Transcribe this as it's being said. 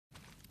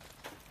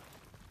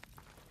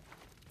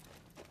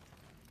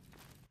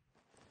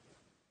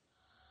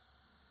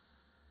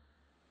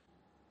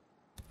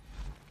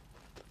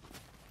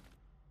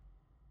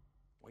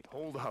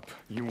Hold up.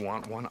 You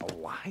want one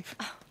alive?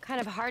 Oh, kind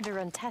of hard to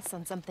run tests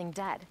on something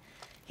dead.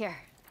 Here.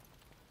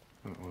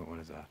 What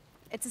is that?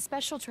 It's a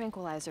special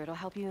tranquilizer. It'll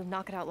help you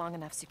knock it out long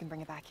enough so you can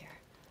bring it back here.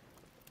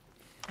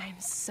 I'm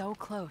so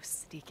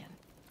close, Deacon.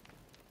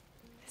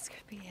 This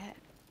could be it.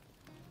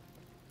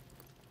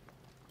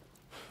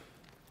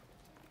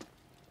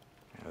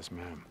 Yes,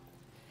 ma'am.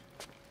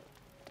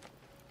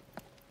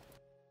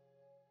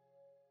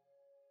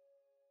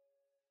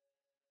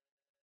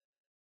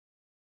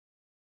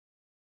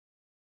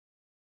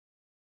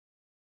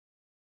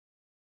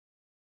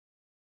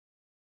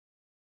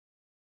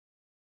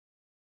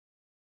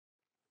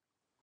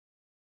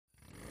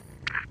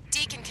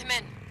 Deacon, come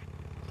in.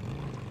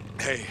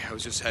 Hey, I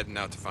was just heading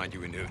out to find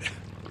you a nude.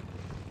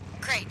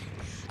 Great.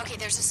 Okay,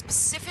 there's a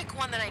specific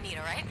one that I need,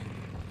 all right?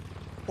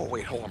 Oh,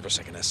 wait, hold on for a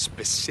second. A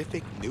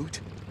specific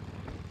newt?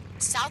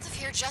 South of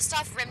here, just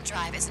off Rim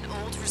Drive, is an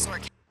old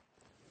resort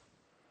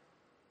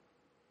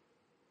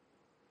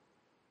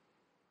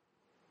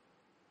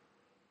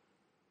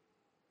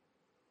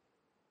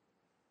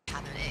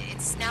cabin.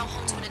 It's now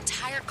home to an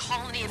entire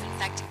colony of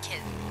infected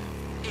kids.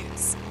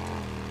 Newts.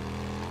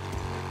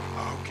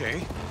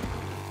 Okay.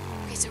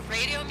 Okay, so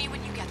radio me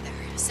when you get there.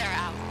 Sarah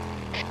out.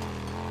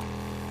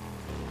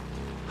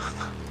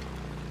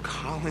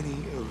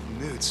 Colony of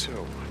newts.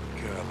 Oh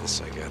my god,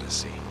 this I gotta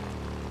see.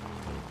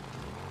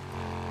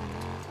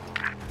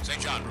 St.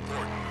 John,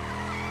 report.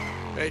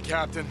 Hey,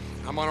 Captain.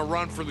 I'm on a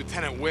run for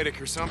Lieutenant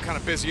Whitaker, so I'm kind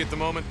of busy at the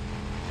moment.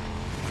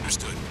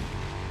 Understood.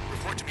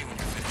 Report to me when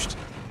you're finished.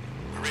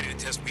 We're ready to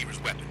test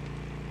Weaver's weapon.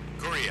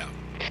 Corey out.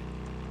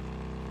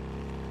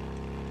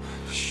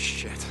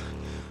 Shit.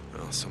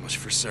 Well, so much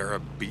for Sarah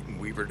beating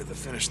Weaver to the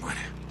finish line.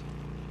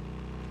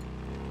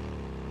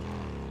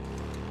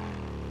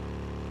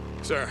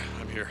 Sarah,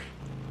 I'm here.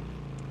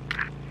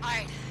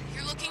 Alright,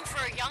 you're looking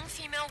for a young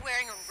female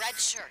wearing a red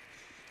shirt.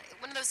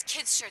 One of those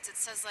kids' shirts that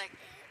says, like,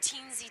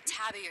 Teensy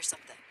Tabby or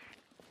something.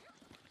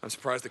 I'm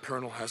surprised the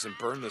Colonel hasn't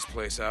burned this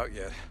place out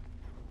yet.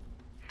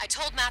 I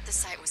told Matt the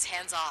site was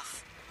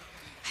hands-off.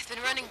 I've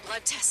been running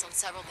blood tests on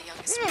several of the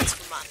youngest ones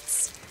for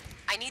months.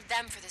 I need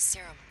them for this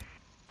serum.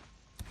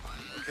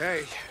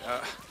 Okay,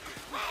 how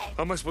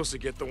am I supposed to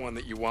get the one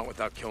that you want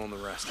without killing the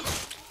rest? Look,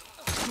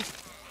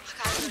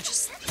 I don't know,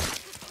 just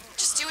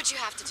do what you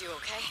have to do,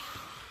 okay?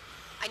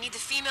 I need the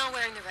female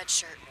wearing the red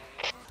shirt.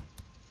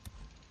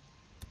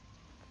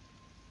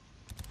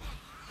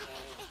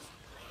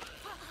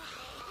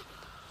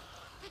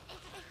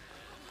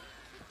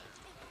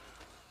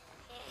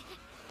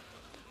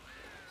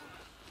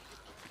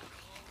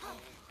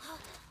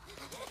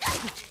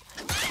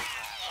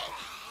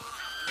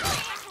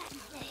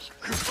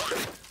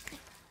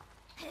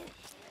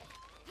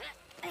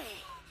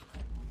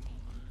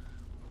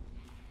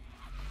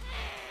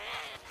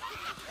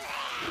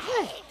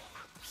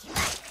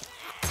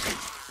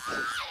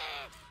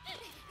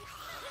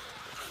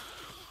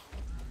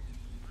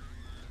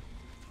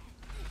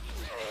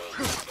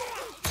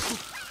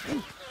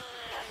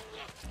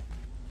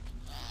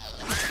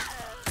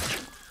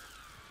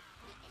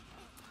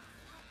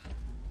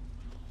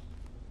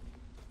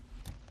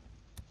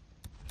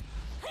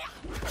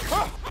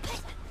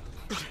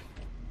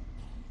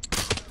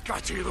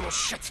 Got you little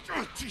shit!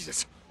 Oh,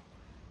 Jesus!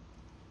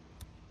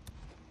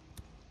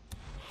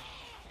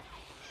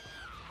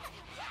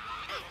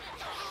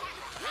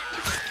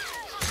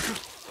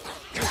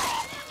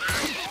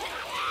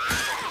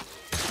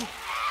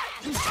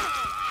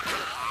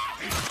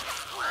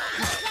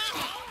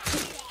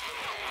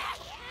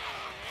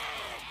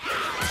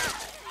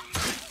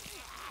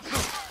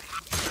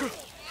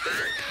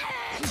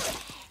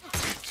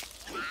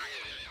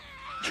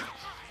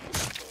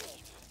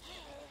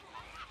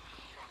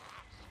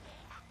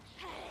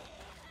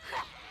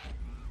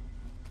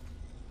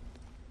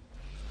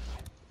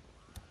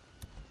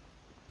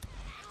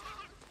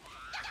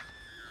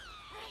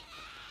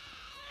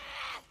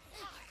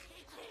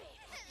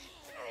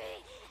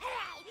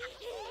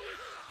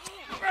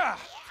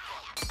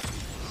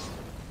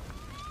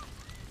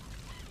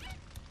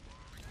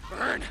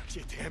 Burn,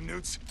 you damn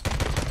newts!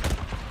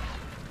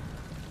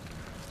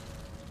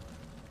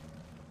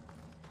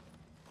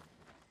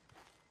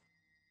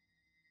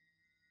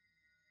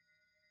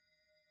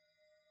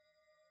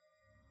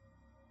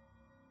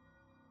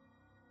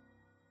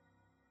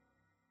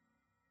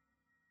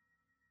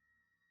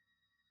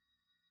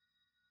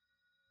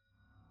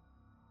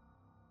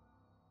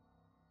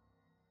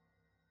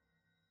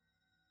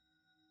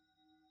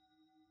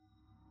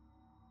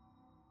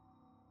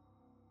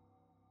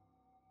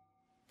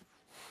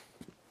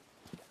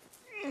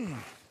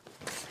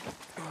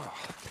 Oh.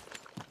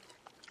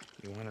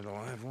 You wanted a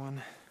live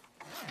one?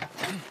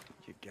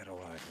 You get a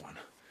live one.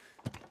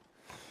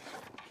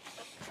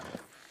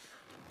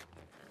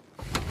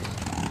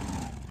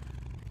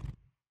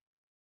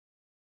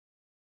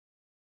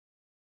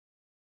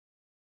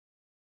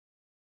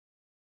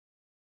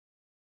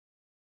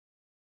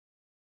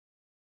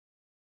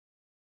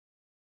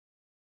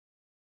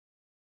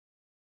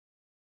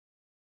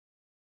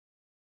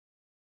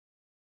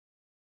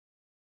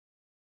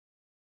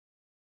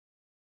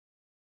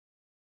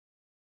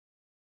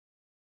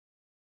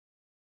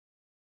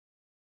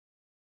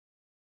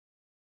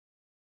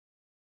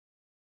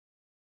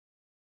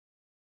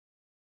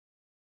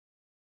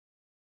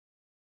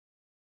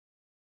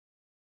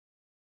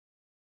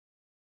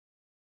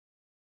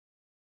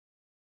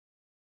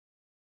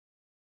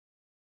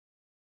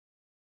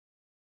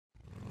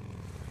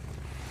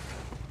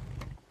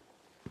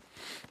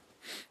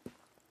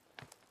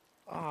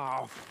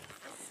 Oh,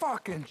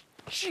 fucking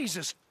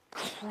Jesus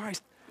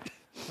Christ.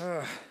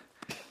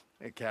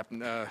 Hey,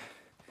 Captain,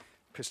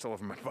 pistol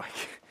over my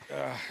bike.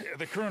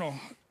 The Colonel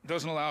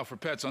doesn't allow for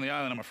pets on the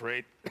island, I'm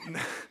afraid.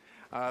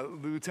 The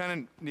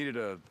Lieutenant needed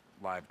a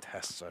live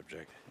test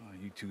subject.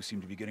 You two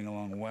seem to be getting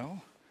along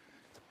well.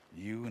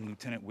 You and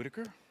Lieutenant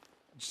Whitaker?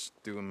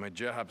 Just doing my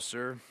job,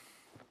 sir.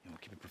 You know,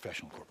 keep it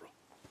professional, Corporal.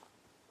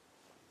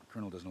 The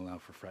Colonel doesn't allow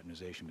for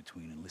fraternization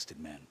between enlisted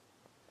men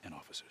and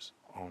officers.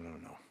 Oh,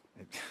 no.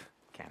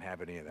 Can't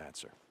have any of that,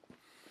 sir.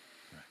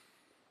 Right.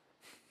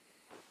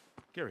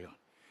 Carry on.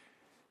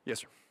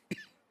 Yes, sir.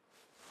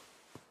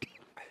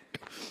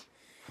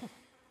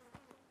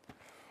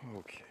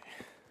 Okay.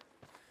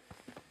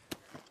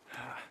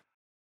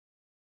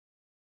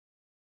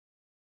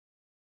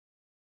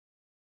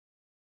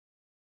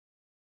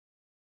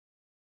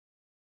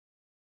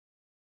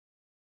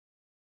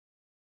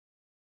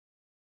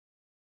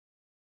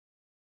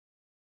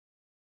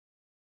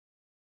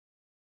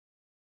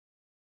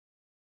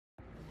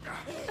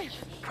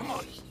 Come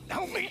on,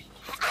 help me!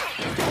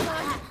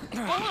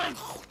 Hold on!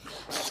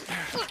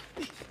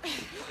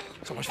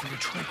 So much for your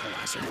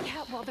tranquilizer.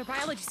 Yeah, well, their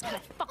biology's kind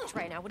of fucked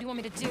right now. What do you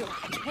want me to do?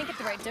 I can't get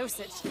the right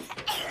dosage.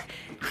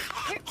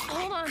 Here,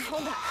 hold on. This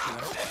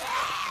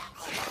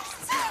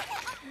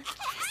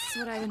is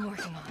what I've been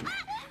working on.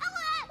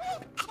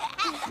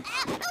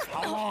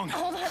 How long?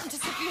 Hold on,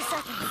 just a few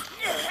seconds.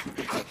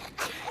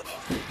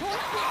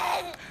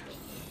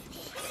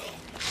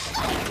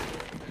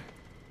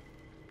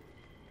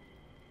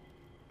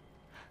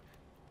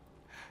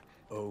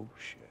 Oh,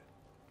 shit.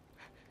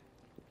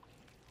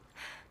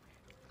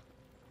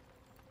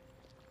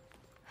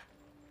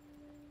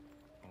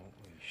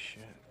 Holy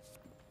shit.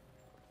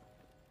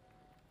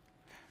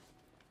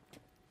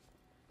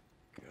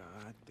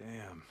 God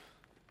damn.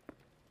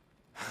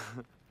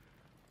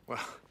 Well,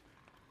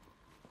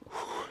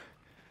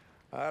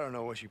 I don't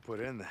know what you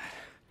put in that.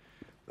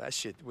 That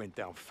shit went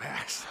down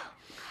fast.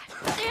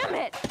 Damn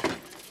it!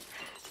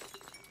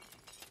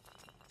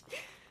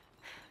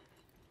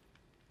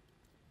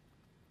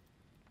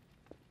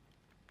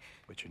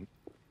 But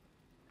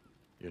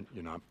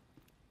you're not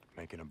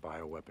making a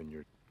bioweapon.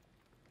 You're.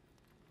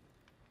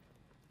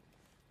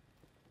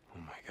 Oh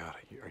my God!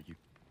 Are you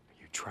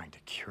trying to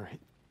cure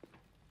it?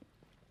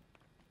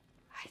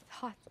 I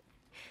thought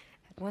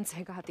that once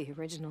I got the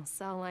original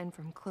cell line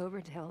from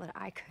Cloverdale that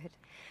I could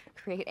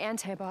create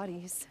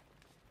antibodies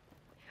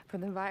for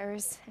the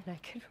virus and I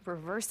could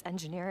reverse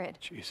engineer it.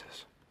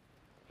 Jesus.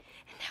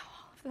 And now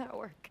all of that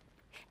work,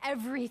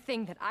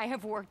 everything that I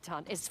have worked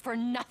on is for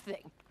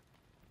nothing.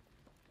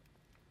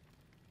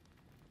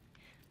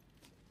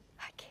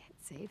 I can't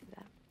save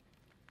them.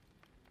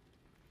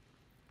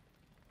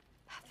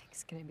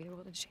 Nothing's gonna be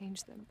able to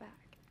change them back.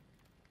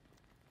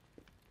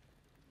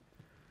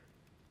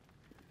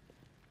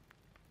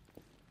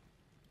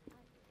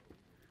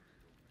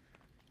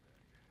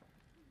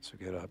 So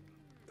get up,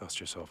 dust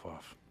yourself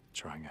off,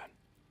 try again.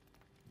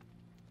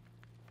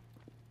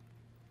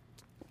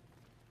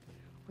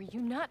 Were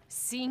you not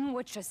seeing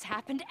what just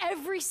happened?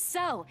 Every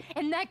cell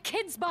in that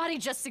kid's body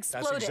just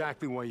exploded. That's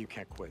exactly why you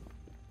can't quit.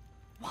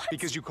 What?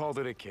 Because you called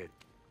it a kid.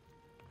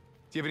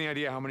 Do you have any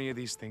idea how many of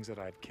these things that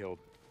I've killed?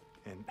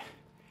 And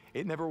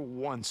it never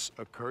once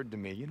occurred to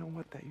me, you know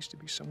what, that used to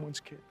be someone's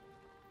kid.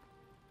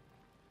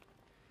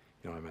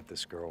 You know, I met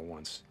this girl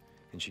once,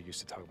 and she used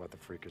to talk about the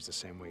freakers the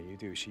same way you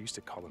do. She used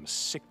to call them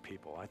sick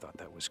people. I thought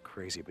that was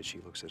crazy, but she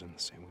looks at them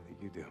the same way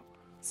that you do.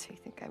 So you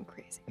think I'm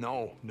crazy?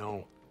 No.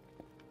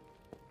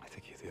 I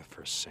think you're the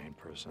first sane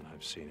person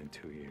I've seen in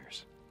 2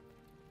 years.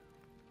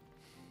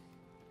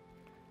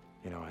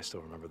 You know, I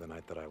still remember the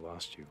night that I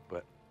lost you,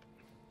 but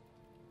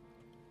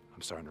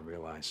I'm starting to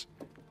realize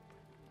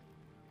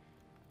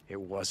it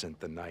wasn't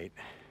the night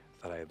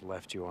that I had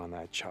left you on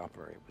that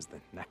chopper. It was the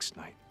next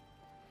night.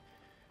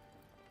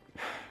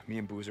 Me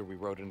and Boozer, we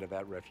rode into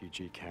that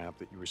refugee camp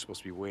that you were supposed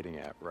to be waiting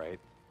at, right?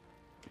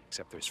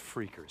 Except there's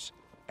freakers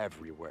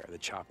everywhere. The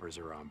choppers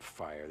are on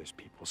fire. There's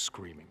people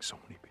screaming, so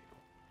many people.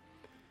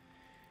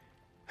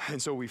 And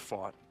so we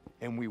fought,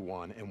 and we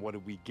won, and what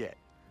did we get?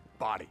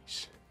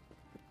 Bodies.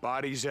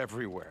 Bodies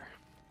everywhere.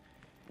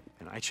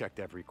 And I checked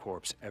every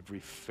corpse, every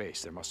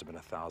face. There must have been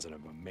 1,000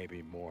 of them,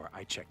 maybe more.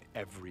 I checked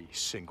every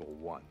single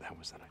one. That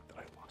was the night that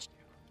I lost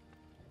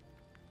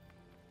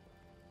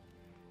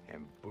you.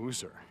 And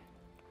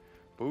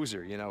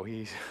Boozer, you know,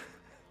 he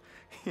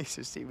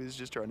was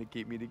just trying to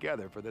keep me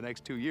together for the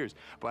next 2 years.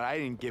 But I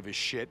didn't give a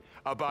shit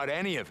about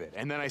any of it.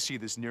 And then I see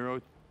this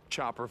Nero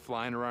chopper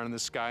flying around in the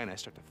sky, and I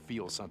start to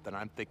feel something.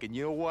 I'm thinking,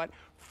 you know what?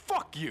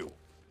 Fuck you.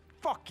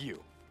 Fuck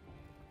you.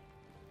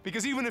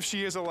 Because even if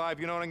she is alive,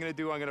 you know what I'm gonna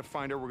do? I'm gonna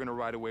find her, we're gonna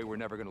ride away, we're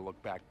never gonna look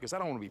back. Because I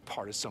don't wanna be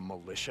part of some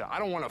militia. I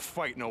don't wanna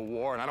fight in a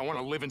war, and I don't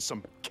wanna live in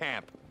some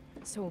camp.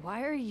 So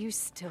why are you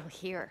still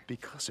here?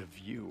 Because of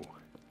you.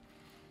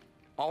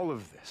 All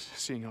of this,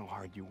 seeing how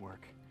hard you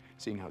work,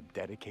 seeing how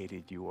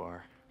dedicated you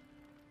are.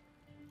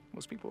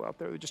 Most people out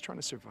there, they're just trying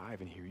to survive,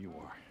 and here you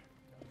are.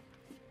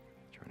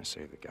 Trying to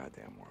save the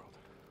goddamn world.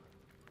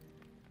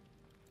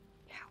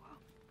 Yeah, well,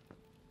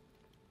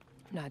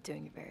 not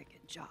doing a very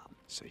good job.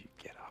 So you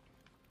get up,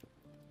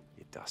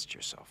 you dust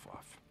yourself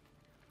off,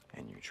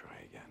 and you try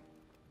again.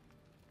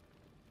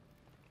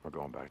 We're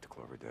going back to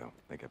Cloverdale.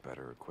 They get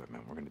better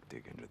equipment. We're gonna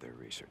dig into their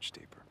research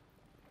deeper.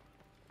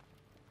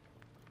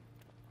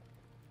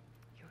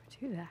 You would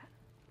do that.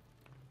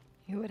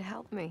 You would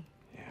help me.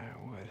 Yeah,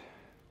 I would.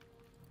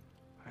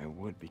 I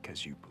would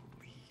because you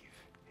believe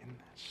in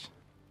this.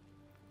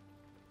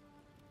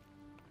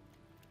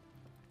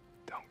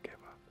 Don't give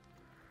up.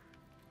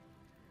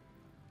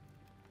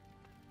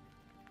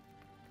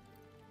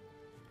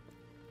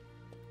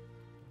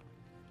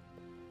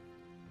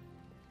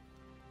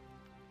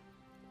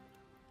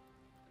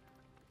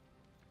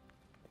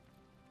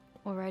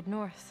 We'll ride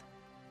north.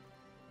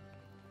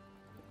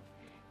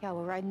 Yeah,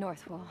 we'll ride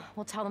north.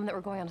 We'll tell them that we're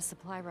going on a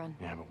supply run.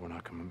 Yeah, but we're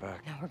not coming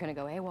back. No, we're gonna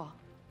go AWOL.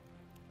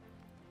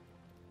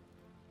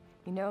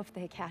 You know, if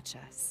they catch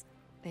us,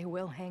 they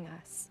will hang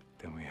us.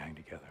 Then we hang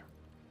together.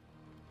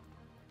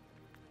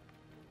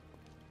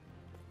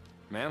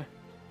 Ma'am?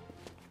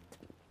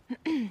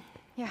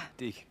 Yeah.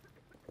 Deke,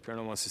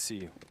 Colonel wants to see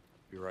you.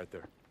 Be right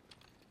there.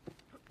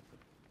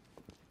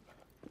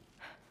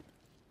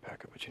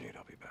 Pack up what you need,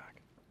 I'll be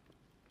back.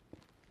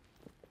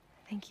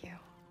 Thank you.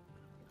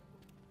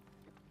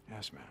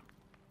 Yes, ma'am.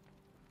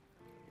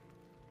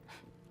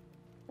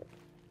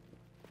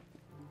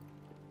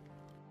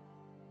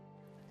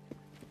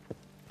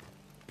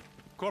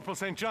 Corporal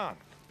St. John,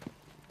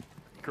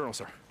 Colonel,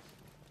 sir.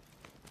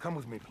 come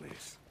with me,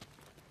 please.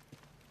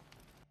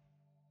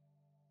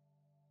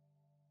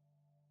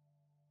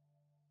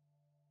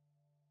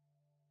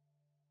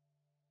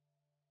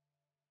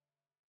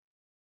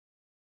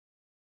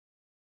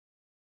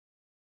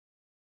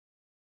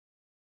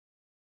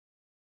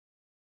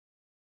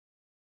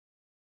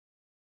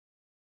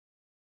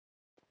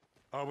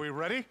 Are we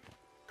ready?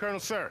 Colonel,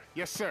 sir.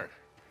 Yes, sir.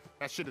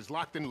 That shit is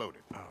locked and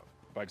loaded.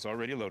 Bike's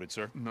already loaded,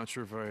 sir. I'm not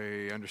sure if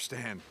I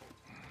understand.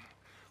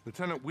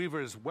 Lieutenant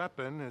Weaver's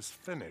weapon is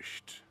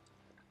finished.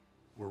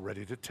 We're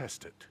ready to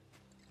test it.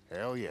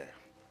 Hell yeah.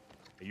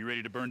 Are you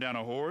ready to burn down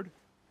a horde?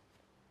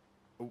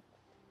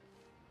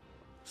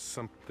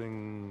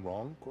 Something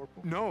wrong,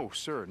 Corporal? No,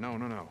 sir.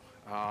 No.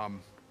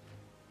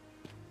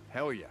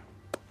 Hell yeah.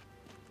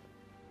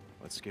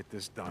 Let's get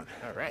this done.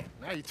 All right.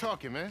 Now you're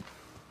talking, man.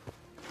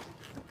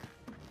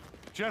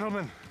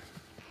 Gentlemen,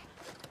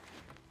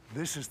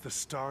 this is the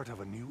start of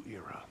a new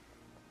era.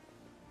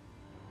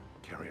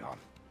 Carry on.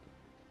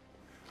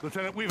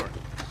 Lieutenant Weaver,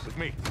 with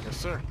me. Yes,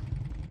 sir.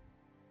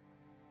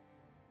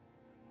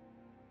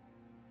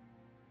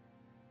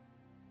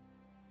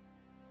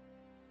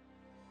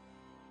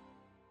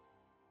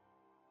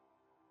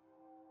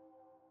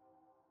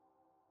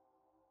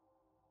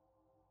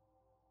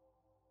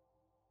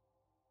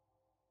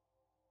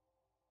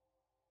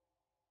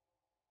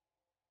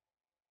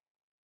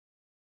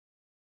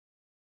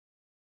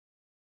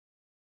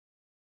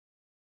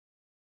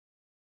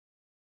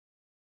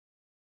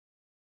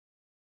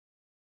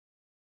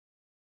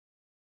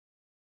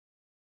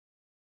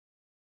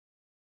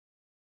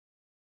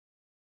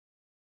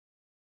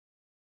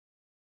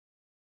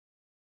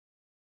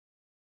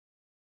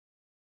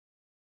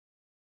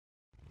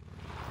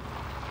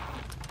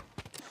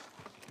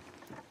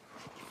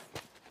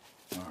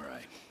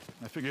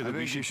 I figured I that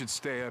we think you should... should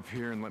stay up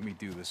here and let me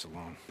do this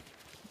alone.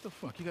 What the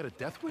fuck, you got a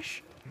death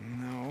wish?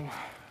 No,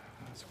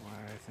 that's why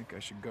I think I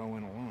should go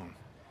in alone.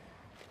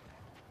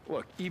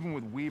 Look, even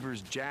with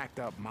Weaver's jacked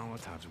up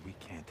molotovs, we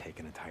can't take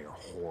an entire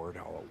horde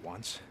all at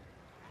once.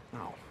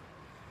 No.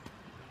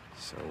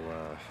 So,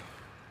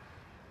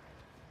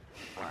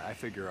 I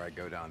figure I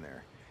go down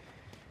there.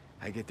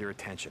 I get their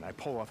attention. I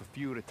pull off a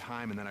few at a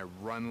time, and then I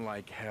run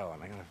like hell.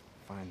 And I gotta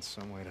find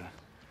some way to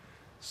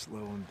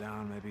slow them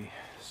down, maybe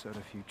set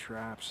a few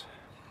traps.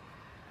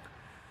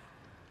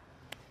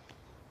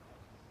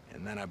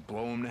 And then I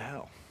blow them to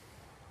hell.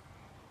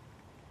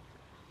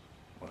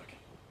 Look,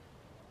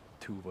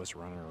 two of us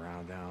running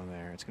around down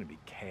there, it's gonna be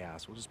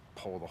chaos. We'll just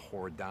pull the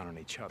horde down on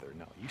each other.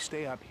 No, you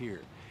stay up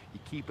here. You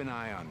keep an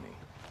eye on me.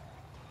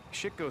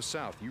 Shit goes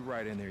south, you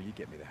ride in there, you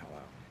get me the hell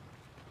out.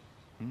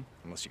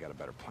 Unless you got a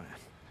better plan.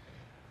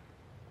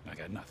 I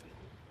got nothing.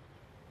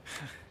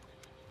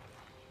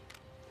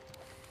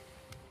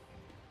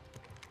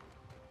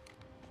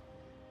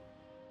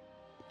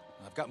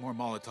 I've got more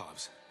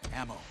Molotovs,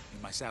 ammo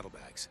in my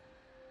saddlebags.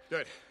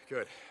 Good.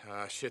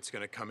 Shit's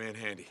gonna come in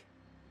handy.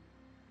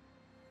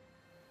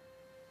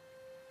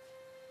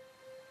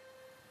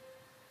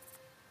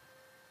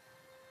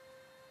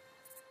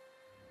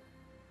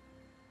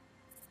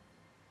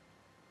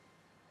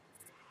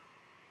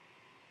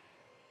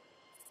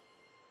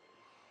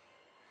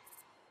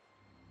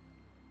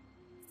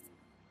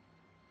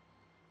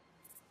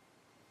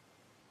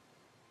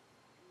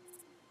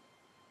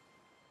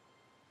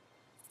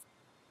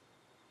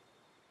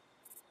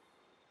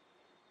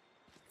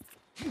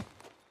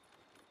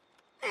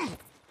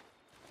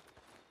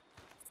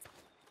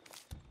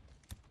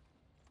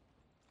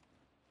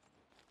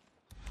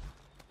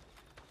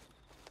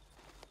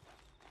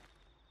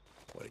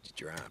 What did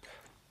you drop?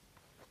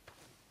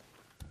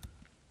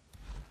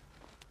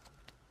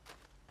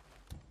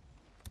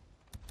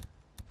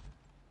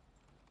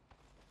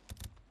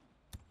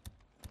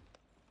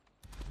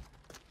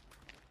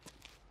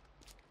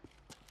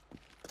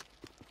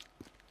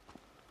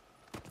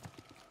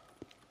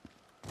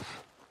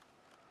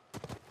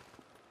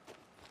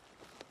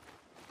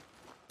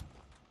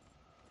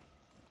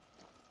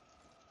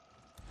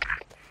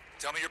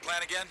 Tell me your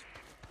plan again?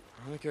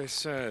 Like I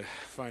said,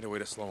 find a way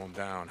to slow them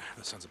down.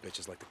 The sons of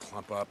bitches like to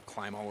clump up,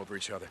 climb all over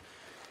each other.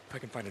 If I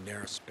can find a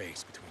narrow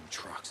space between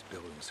trucks,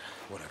 buildings,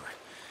 whatever,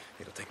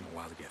 it'll take them a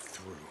while to get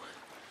through.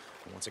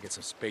 And once I get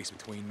some space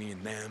between me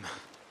and them...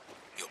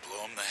 You'll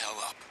blow them the hell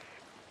up.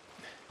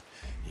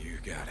 You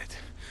got it.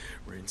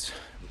 Rinse,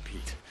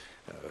 repeat.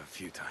 A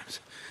few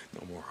times.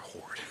 No more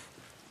horde.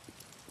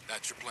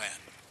 That's your plan.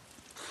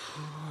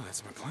 Oh,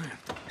 that's my plan.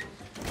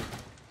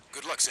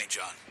 Good luck, St.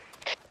 John.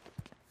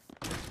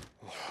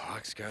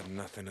 Luck's got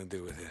nothing to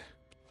do with it.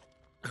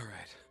 All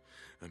right,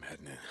 I'm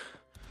heading in.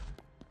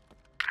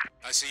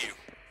 I see you.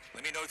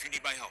 Let me know if you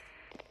need my help.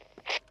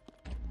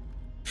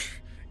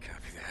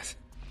 Copy that.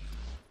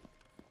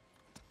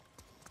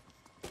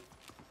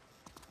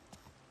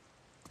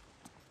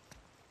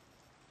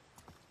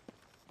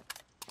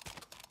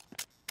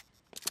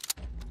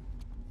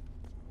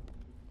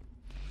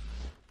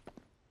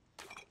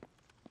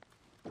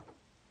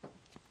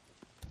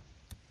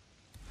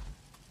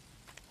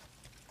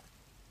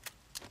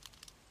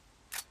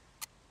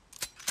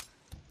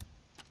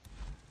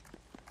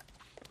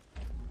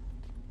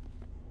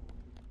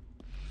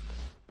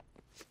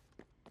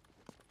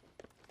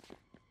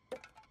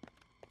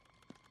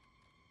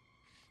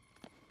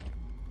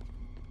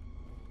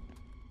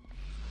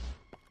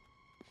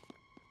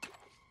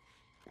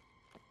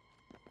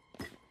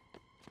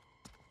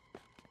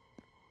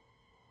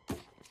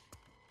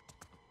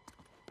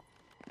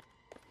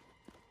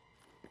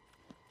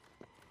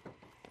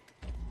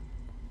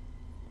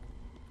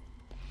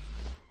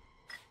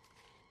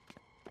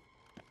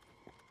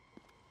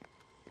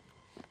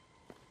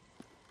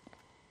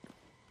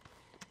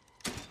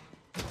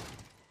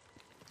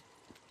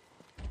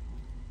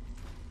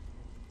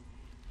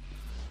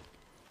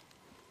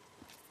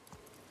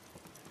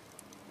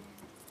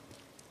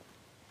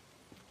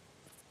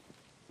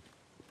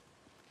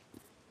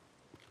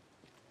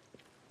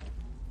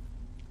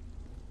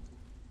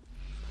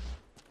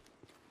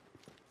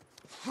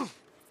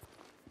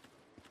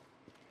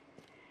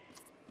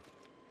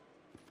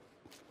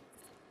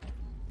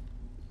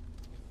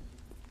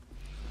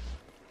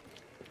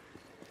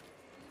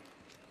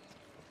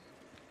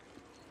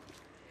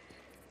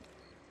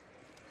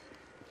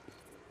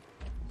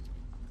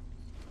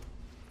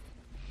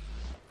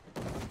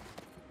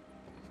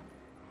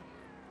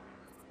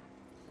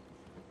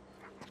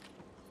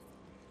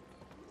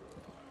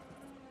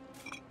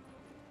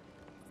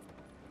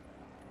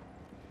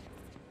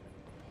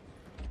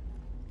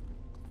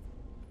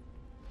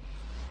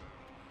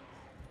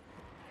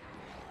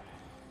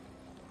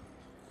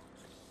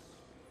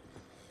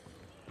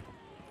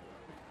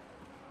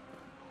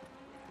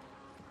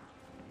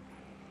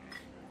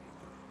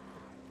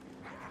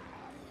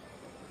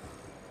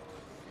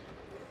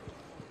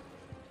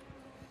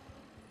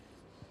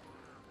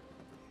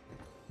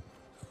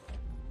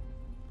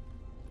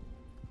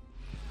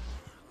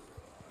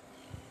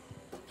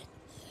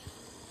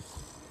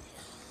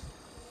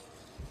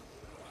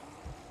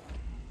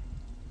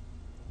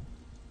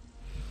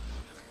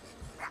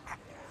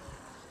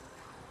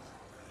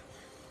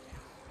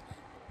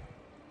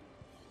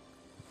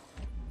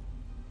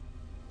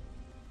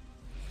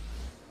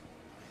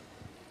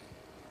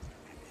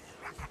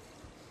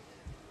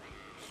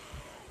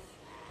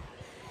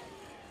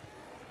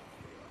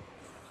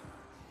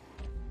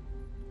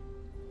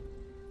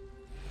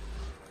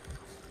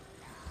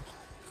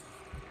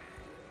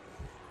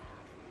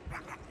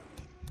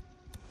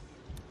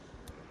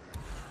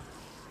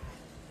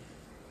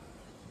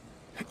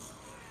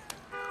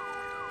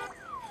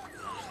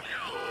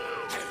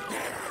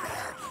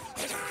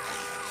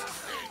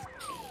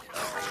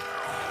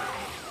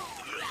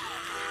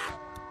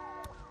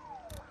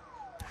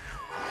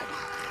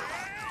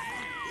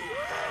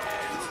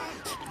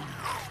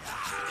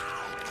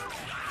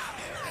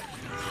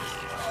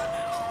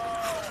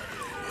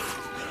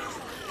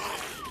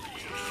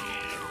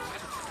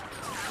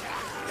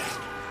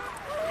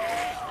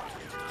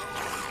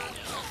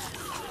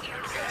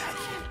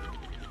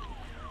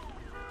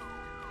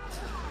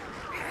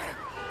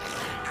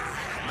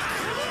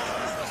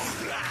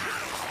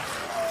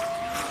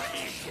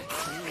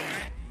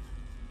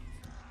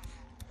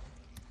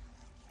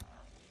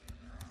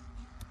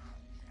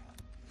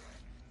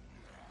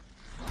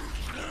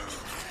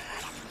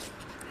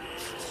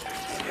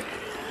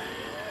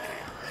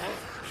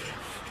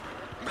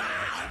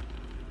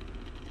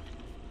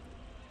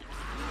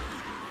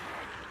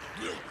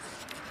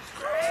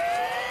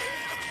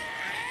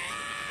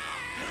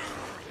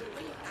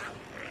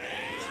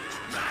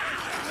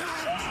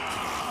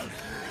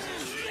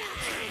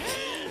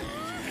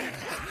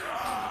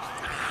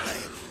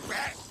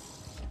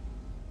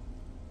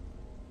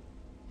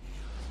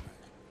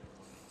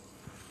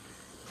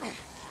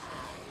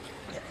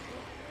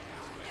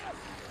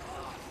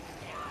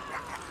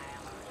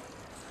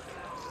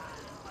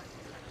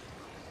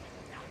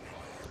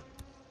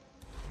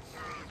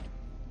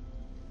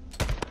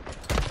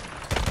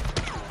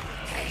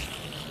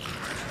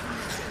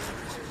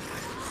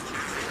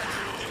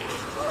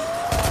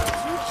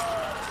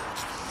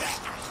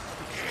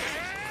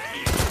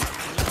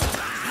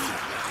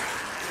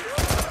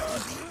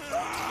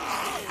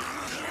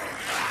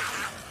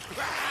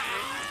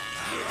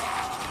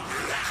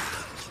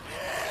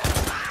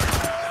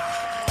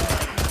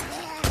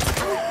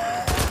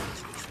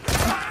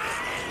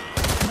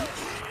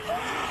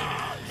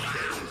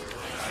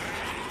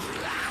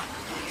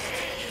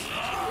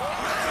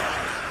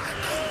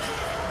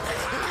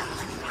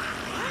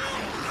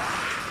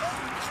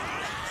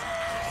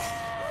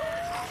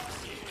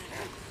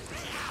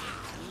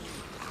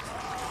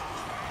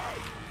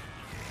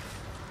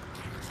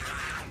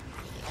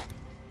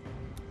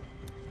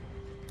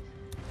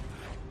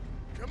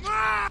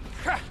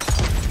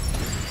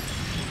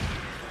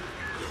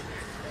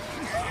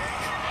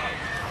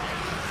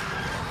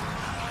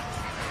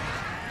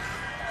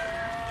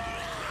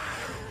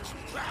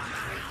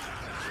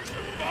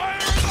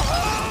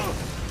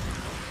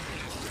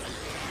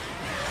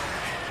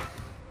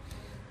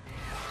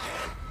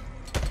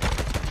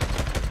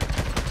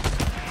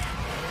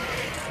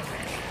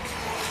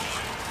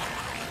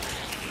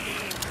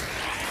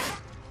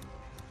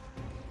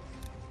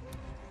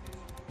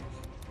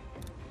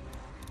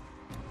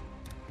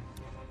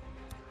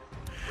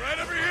 Right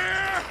over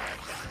here!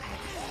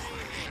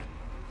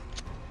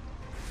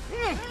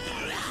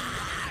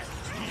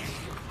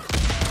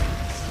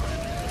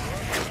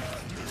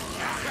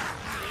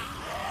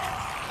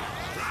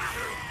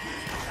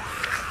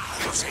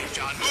 St.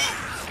 John, move!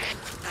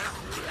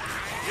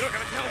 You're not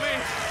gonna kill me?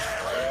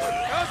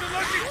 How's it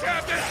looking,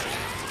 Captain?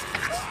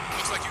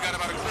 Looks like you got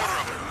about a quarter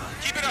of them.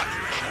 Keep it up!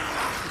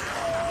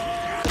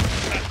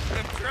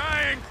 I'm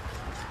trying.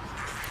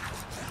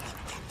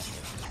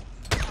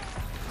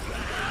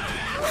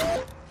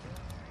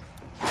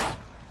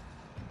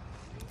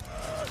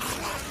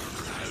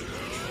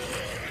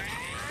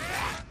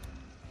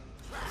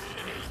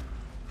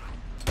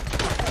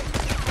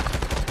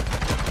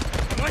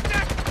 Like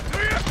that? Do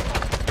you?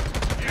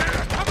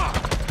 Yeah, come on!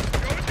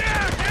 Going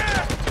down,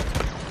 yeah!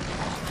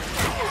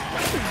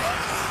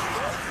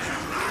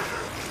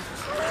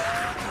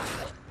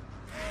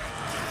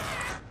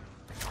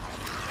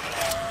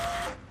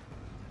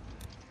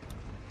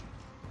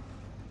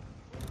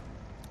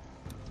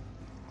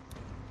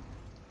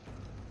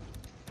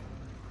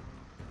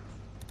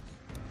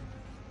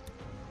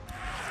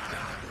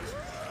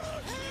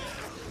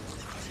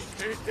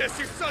 Eat this,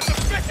 you sons of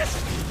bitches!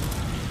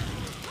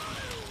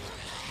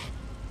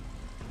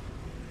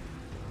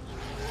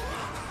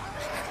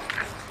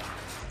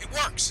 It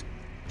works!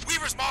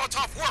 Weaver's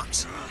molotov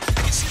works! You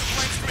can see the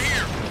flames from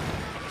here!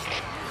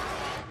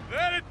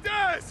 That it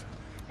does!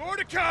 More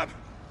to come!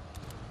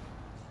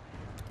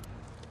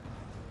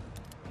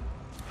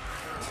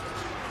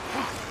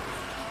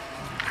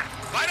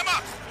 Light him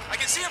up! I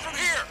can see him from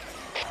here!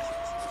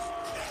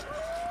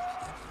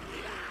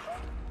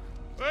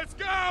 Let's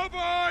go,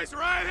 boys!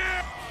 Right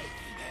here!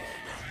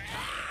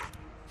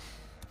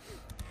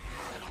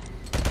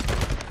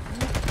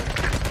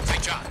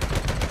 St. John,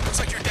 looks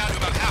like you're down to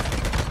about half of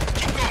them.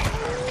 Keep going!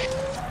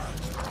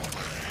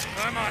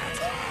 I'm on it.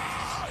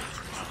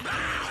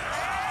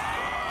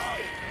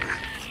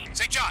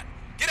 St. John,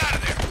 get out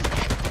of there!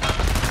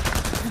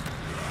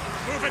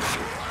 Move it!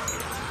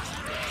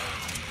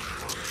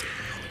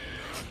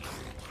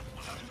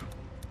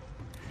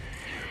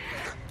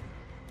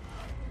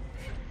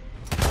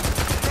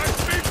 Right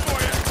speed for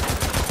you!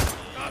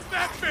 How's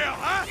that feel,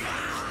 huh?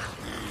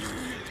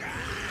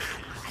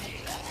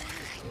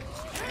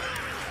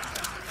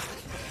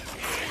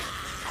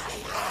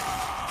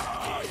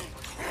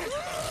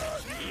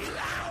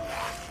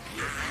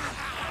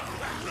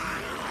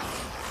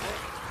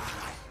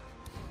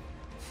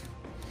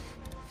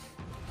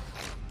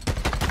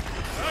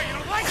 Oh, you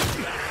don't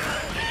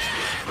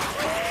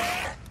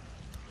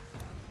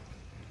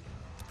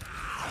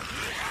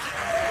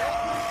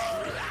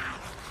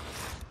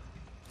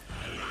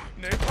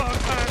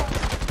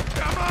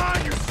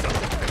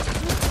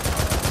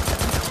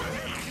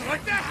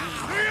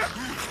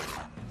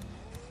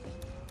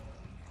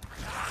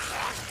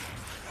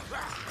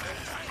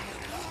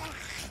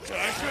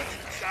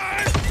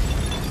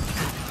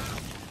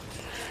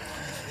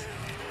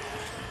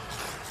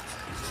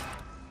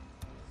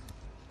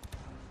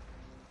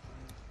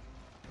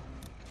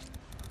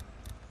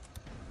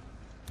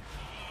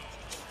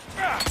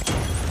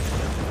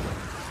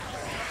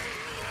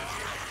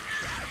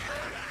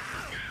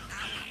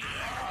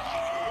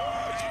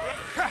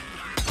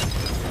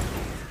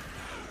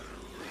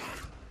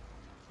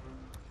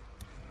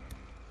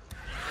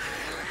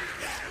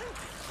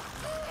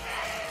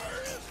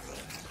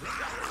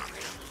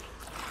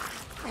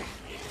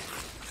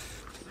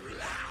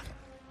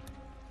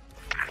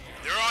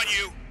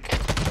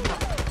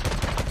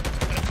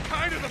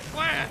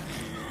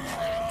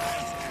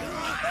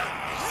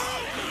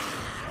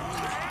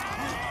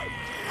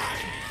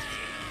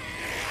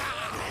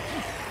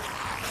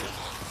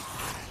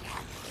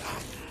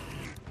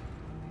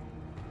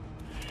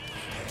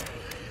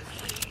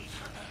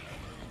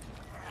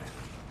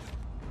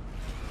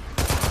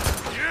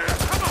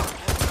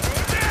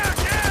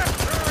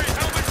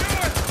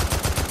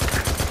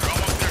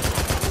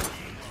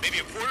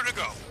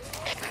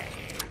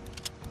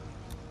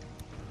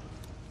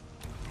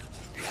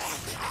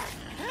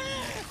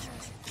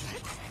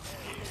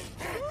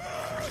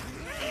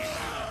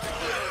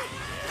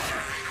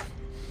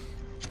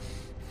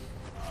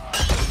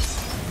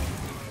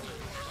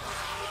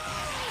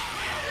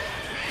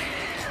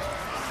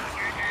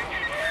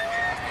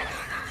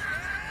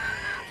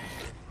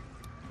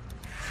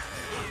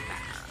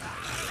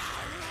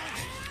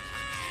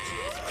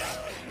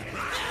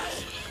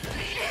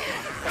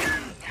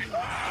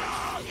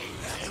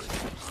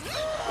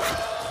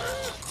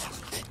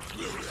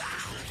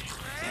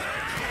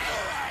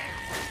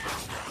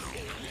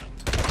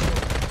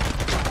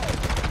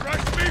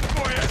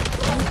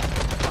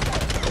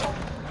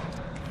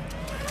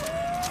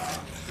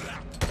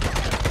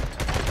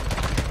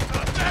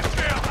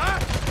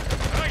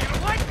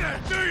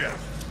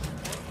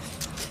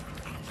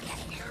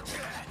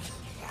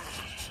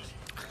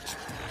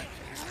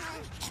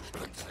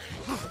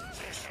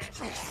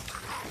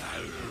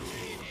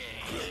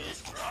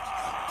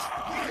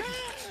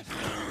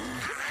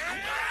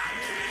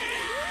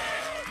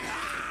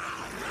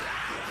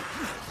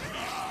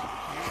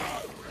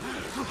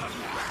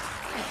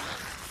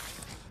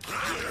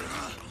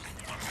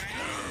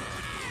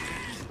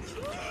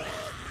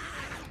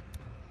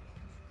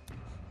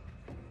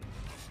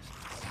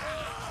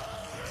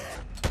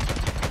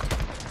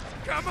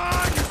Come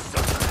on, you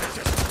son of a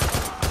bitches!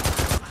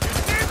 You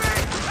see me?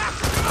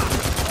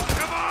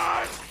 Come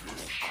on!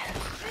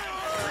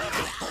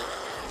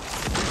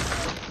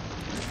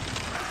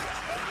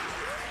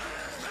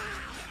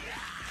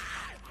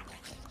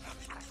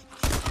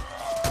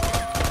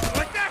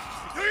 Like that?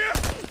 Do you?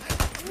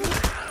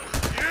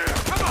 Yeah,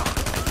 come on!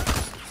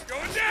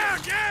 Going down,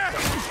 yeah!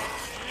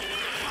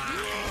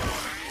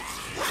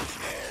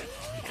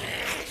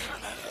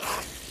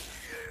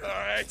 All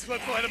right,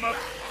 let's light him up.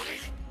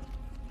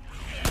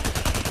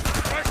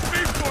 Watch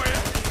me for you.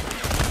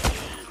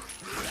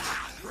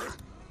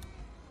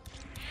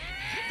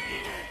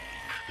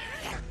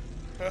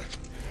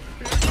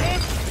 Here it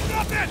goes.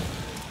 Stop it!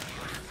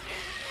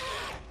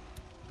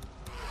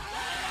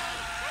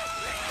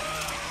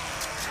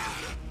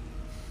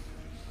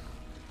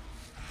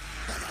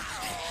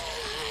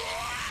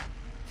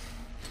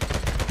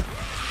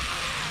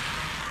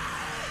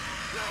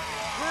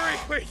 Hurry,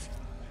 wait.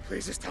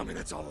 Please just tell me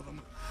that's all of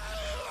them.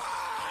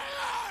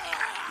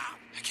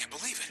 I can't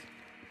believe it.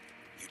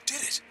 You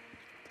did it.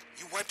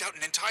 You wiped out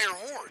an entire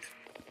horde.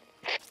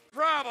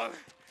 Problem.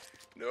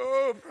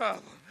 No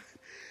problem.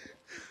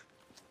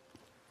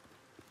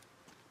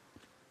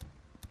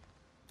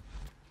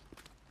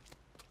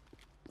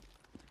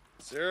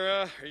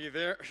 Sarah, are you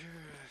there?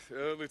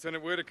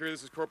 Lieutenant Whitaker,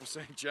 this is Corporal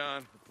St.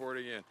 John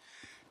reporting in.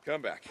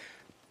 Come back.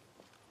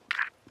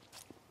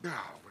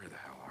 Oh, where the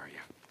hell are you?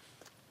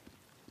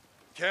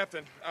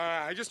 Captain,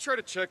 I just tried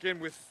to check in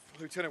with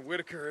Lieutenant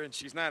Whitaker and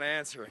she's not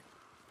answering.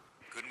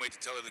 Couldn't wait to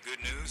tell her the good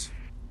news?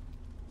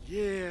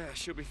 Yeah,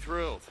 she'll be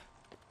thrilled.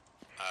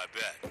 I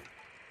bet.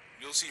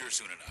 You'll see her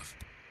soon enough.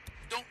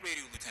 Don't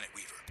radio Lieutenant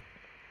Weaver.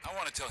 I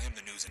want to tell him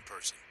the news in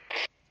person.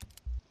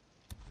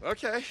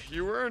 Okay,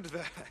 you earned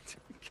that.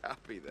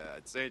 Copy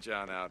that. St.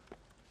 John out.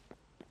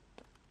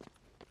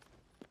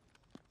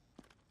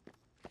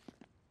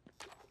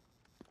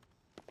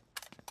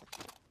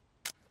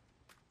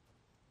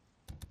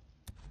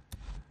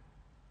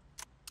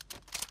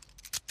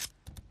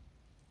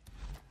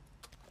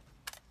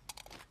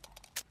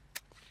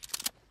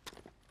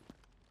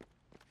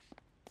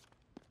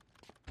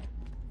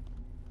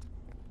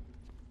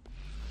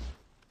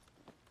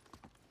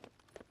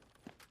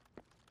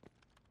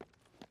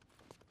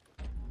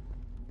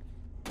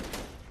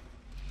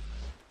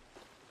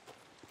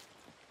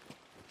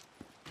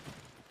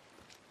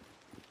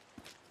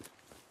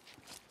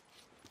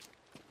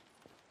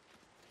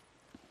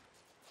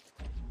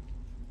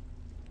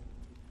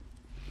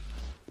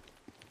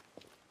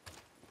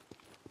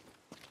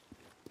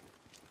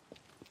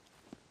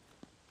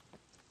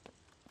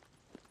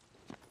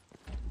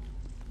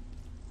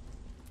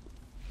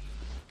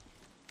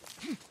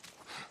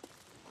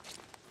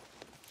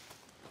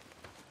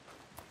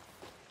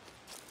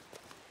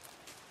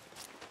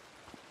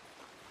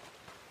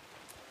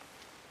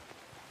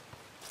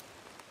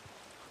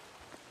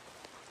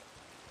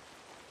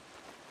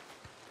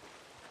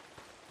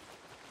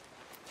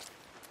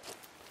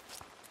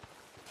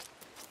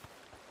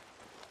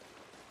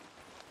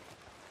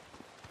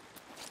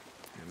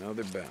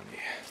 Another bounty.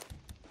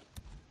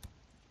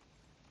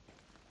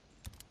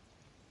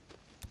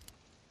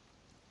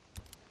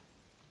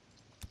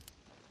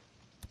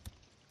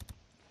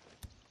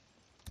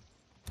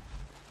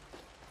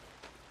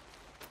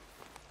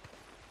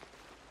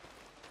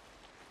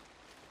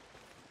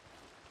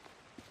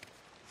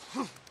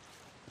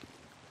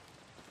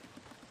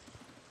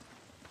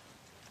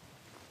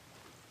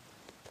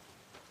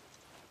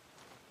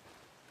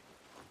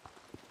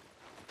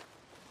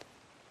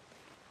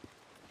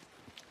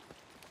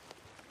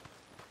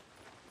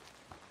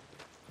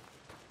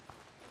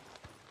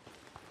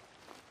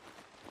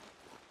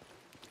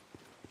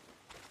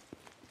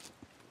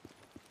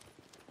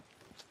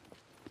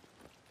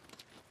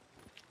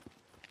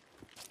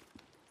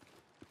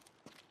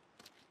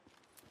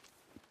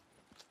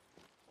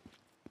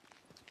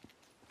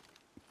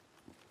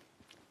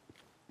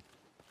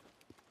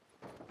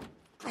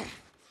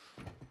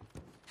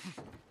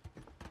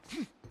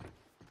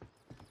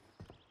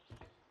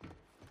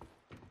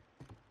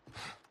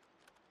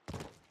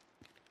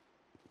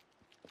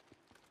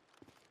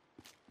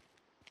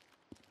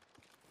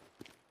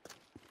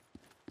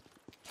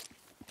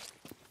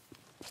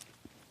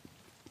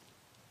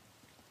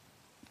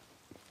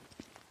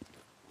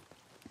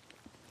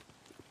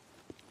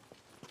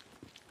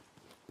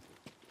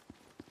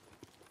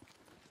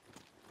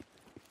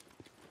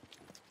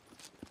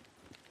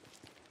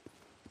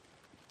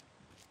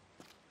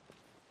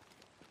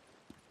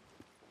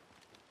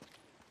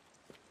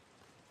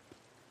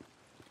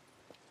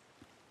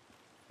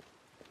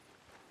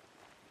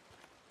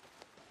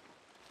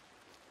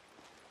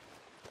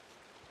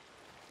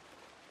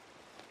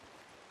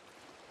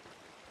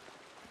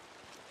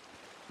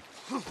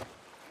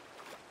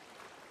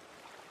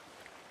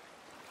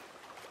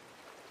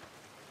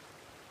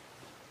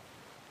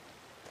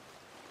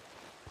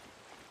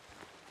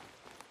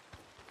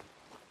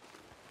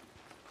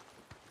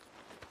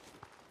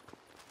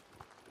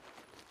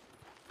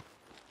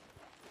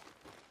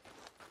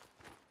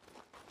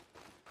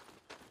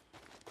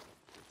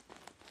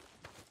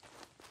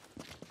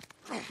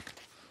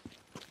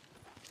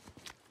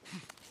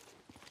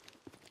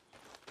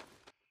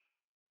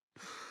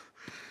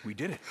 We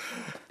did it.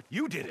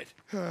 You did it.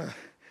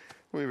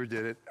 Weaver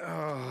did it.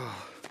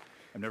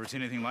 I've never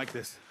seen anything like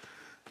this.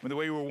 With the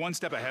way you were one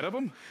step ahead of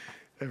him.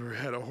 Ever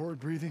had a horde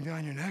breathing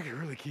down your neck? It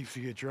really keeps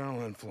the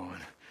adrenaline flowing.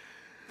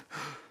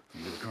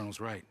 Maybe the Colonel's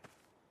right.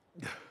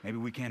 Maybe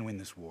we can win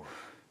this war.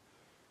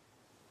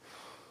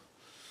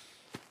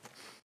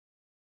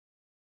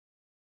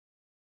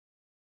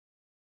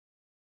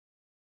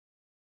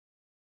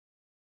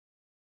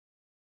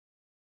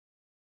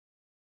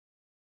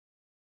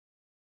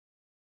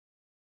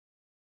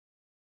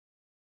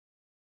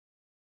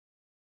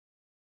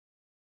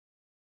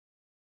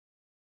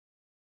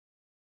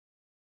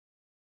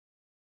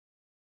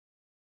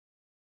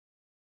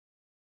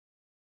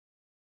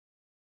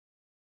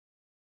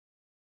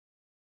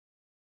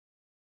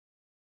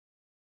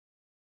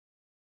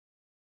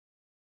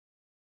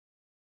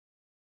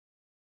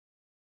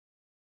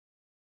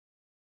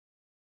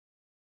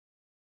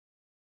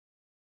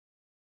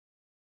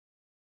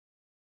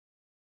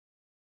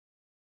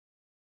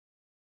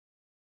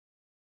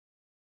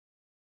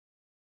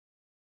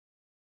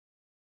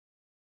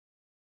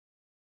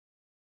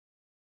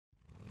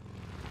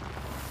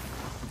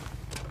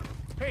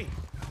 Hey,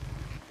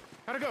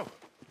 how'd it go?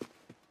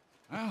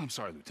 Well, I'm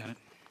sorry, Lieutenant.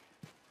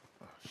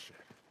 Oh, shit.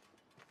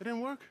 It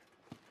didn't work?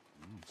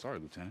 I'm sorry,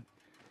 Lieutenant.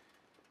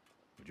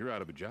 But you're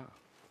out of a job.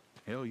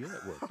 Hell yeah,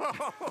 it worked.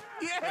 Oh,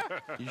 yeah?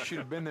 You should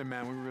have been there,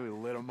 man. We really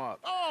lit him up.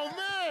 Oh,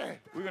 man!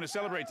 We're gonna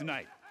celebrate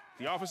tonight.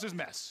 The officer's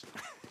mess.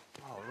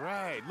 All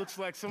right, looks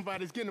like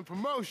somebody's getting a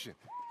promotion.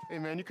 Hey,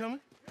 man, you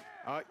coming?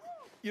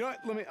 You know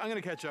what? I'm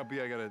gonna catch up with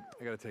you. I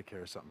gotta take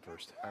care of something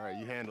first. All right,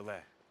 you handle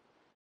that.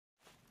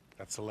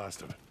 That's the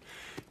last of it.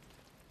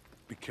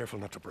 Be careful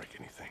not to break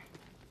anything.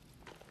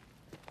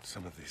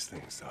 Some of these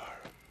things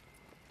are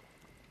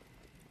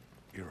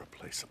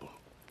irreplaceable.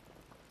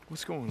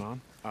 What's going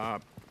on?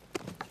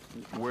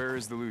 Where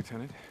is the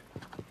lieutenant?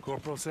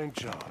 Corporal St.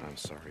 John. I'm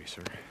sorry,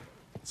 sir.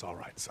 It's all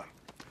right, son.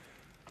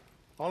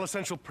 All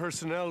essential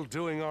personnel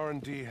doing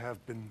R&D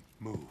have been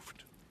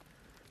moved.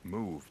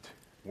 Moved.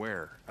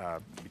 Where?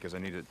 Because I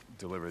need to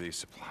deliver these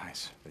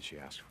supplies that she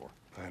asked for.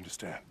 I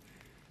understand.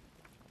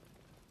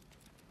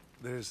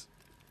 There's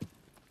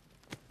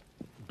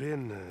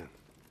been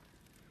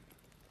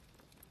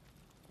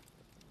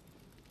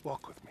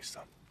walk with me,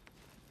 son.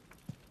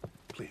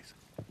 Please.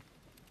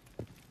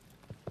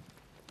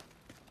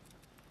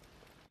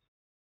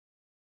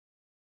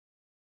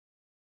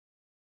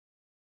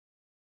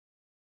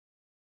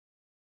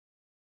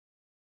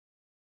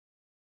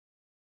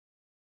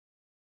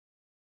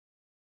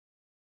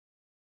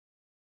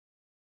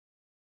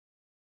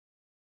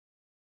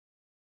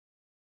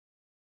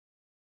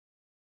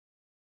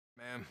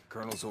 Ma'am,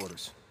 Colonel's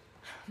orders.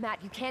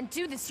 Matt, you can't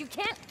do this. You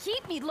can't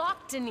keep me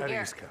locked in At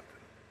here. ease, Captain.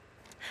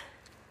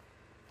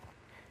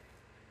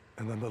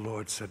 And then the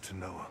Lord said to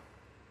Noah,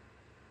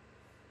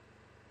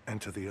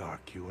 "Enter the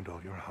ark, you and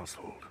all your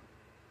household.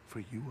 For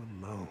you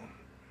alone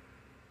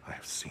I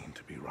have seen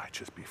to be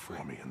righteous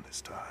before me in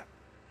this time."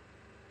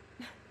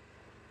 Matt,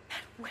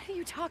 what are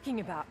you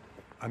talking about?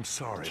 I'm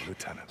sorry,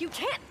 Lieutenant. You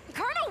can't...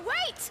 Colonel,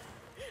 wait!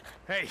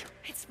 Hey!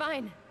 It's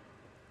fine.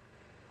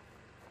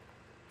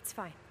 It's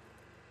fine.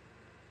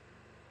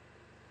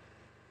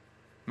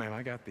 Ma'am,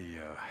 I got the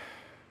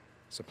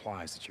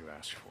supplies that you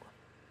asked for.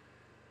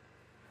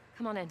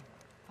 Come on in.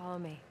 Follow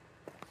me.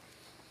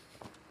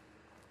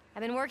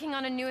 I've been working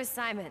on a new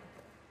assignment.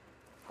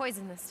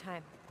 Poison this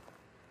time.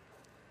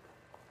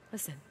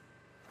 Listen.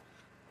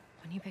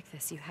 When you pick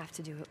this, you have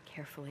to do it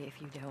carefully.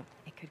 If you don't,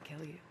 it could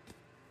kill you.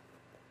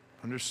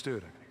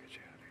 Understood. I'm gonna get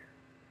you out of here.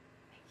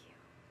 Thank you.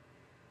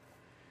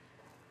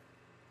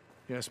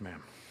 Yes,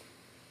 ma'am.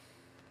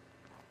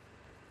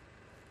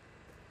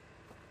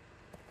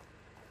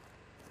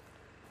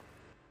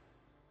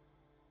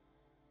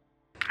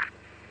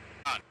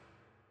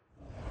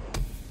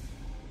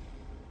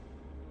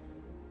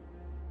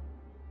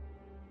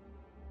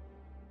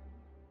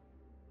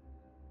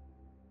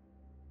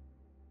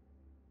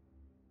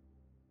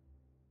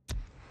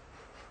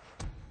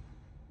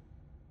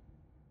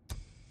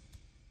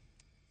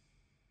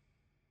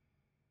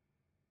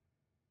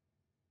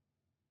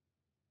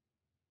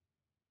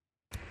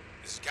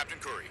 This is Captain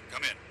Curry.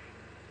 Come in.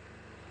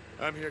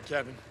 I'm here,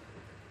 Captain.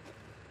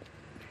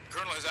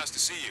 Colonel has asked to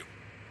see you.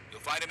 You'll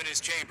find him in his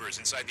chambers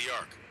inside the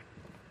Ark.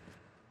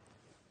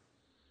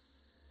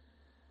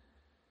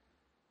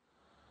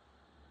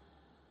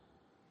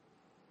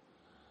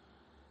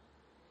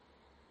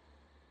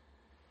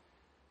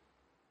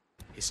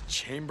 His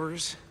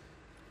chambers?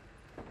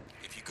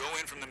 If you go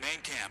in from the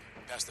main camp,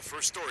 past the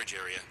first storage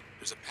area,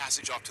 there's a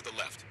passage off to the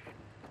left.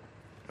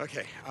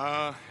 Okay,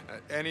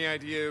 any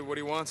idea what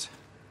he wants?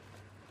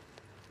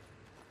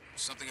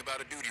 Something about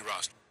a duty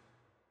roster.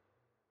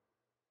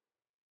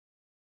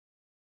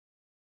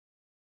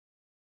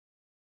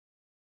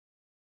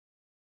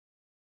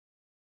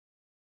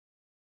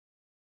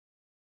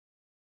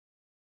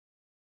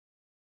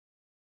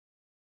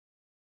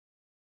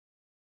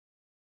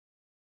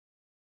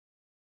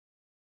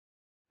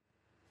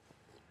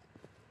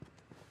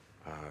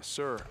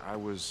 Sir, I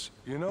was...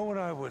 You know, when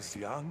I was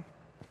young,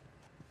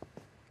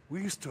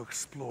 We used to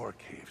explore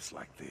caves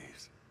like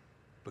these,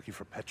 looking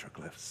for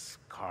petroglyphs,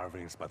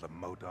 carvings by the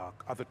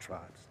Modoc, other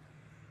tribes,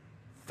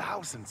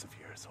 thousands of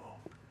years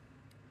old.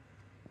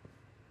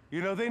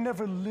 You know, they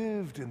never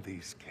lived in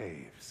these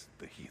caves,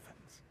 the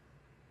heathens.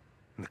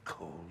 In the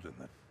cold and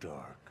the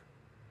dark.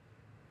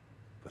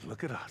 But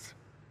look at us.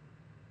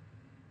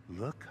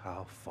 Look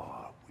how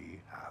far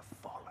we have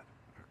fallen.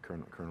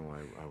 Colonel,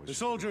 I was... The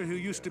soldier who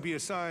used to be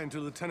assigned to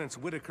Lieutenants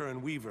Whitaker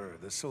and Weaver,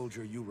 the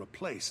soldier you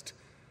replaced,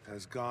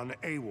 has gone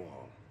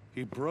AWOL.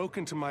 He broke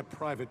into my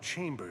private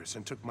chambers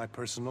and took my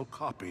personal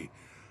copy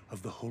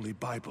of the Holy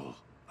Bible.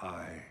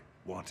 I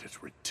want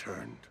it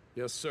returned.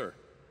 Yes, sir.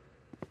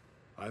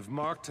 I've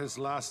marked his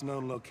last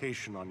known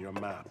location on your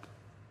map.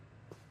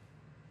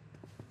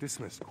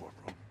 Dismissed,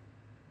 Corporal.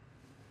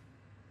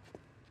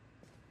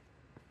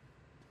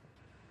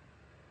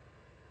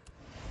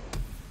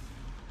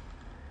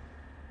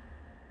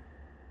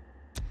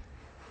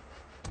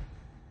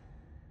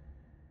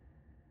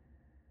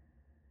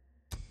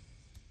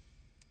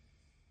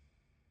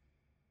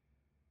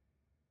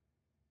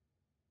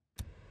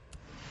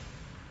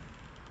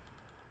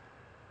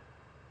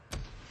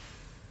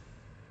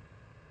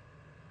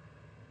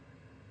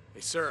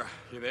 Hey, sir,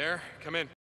 you there? Come in.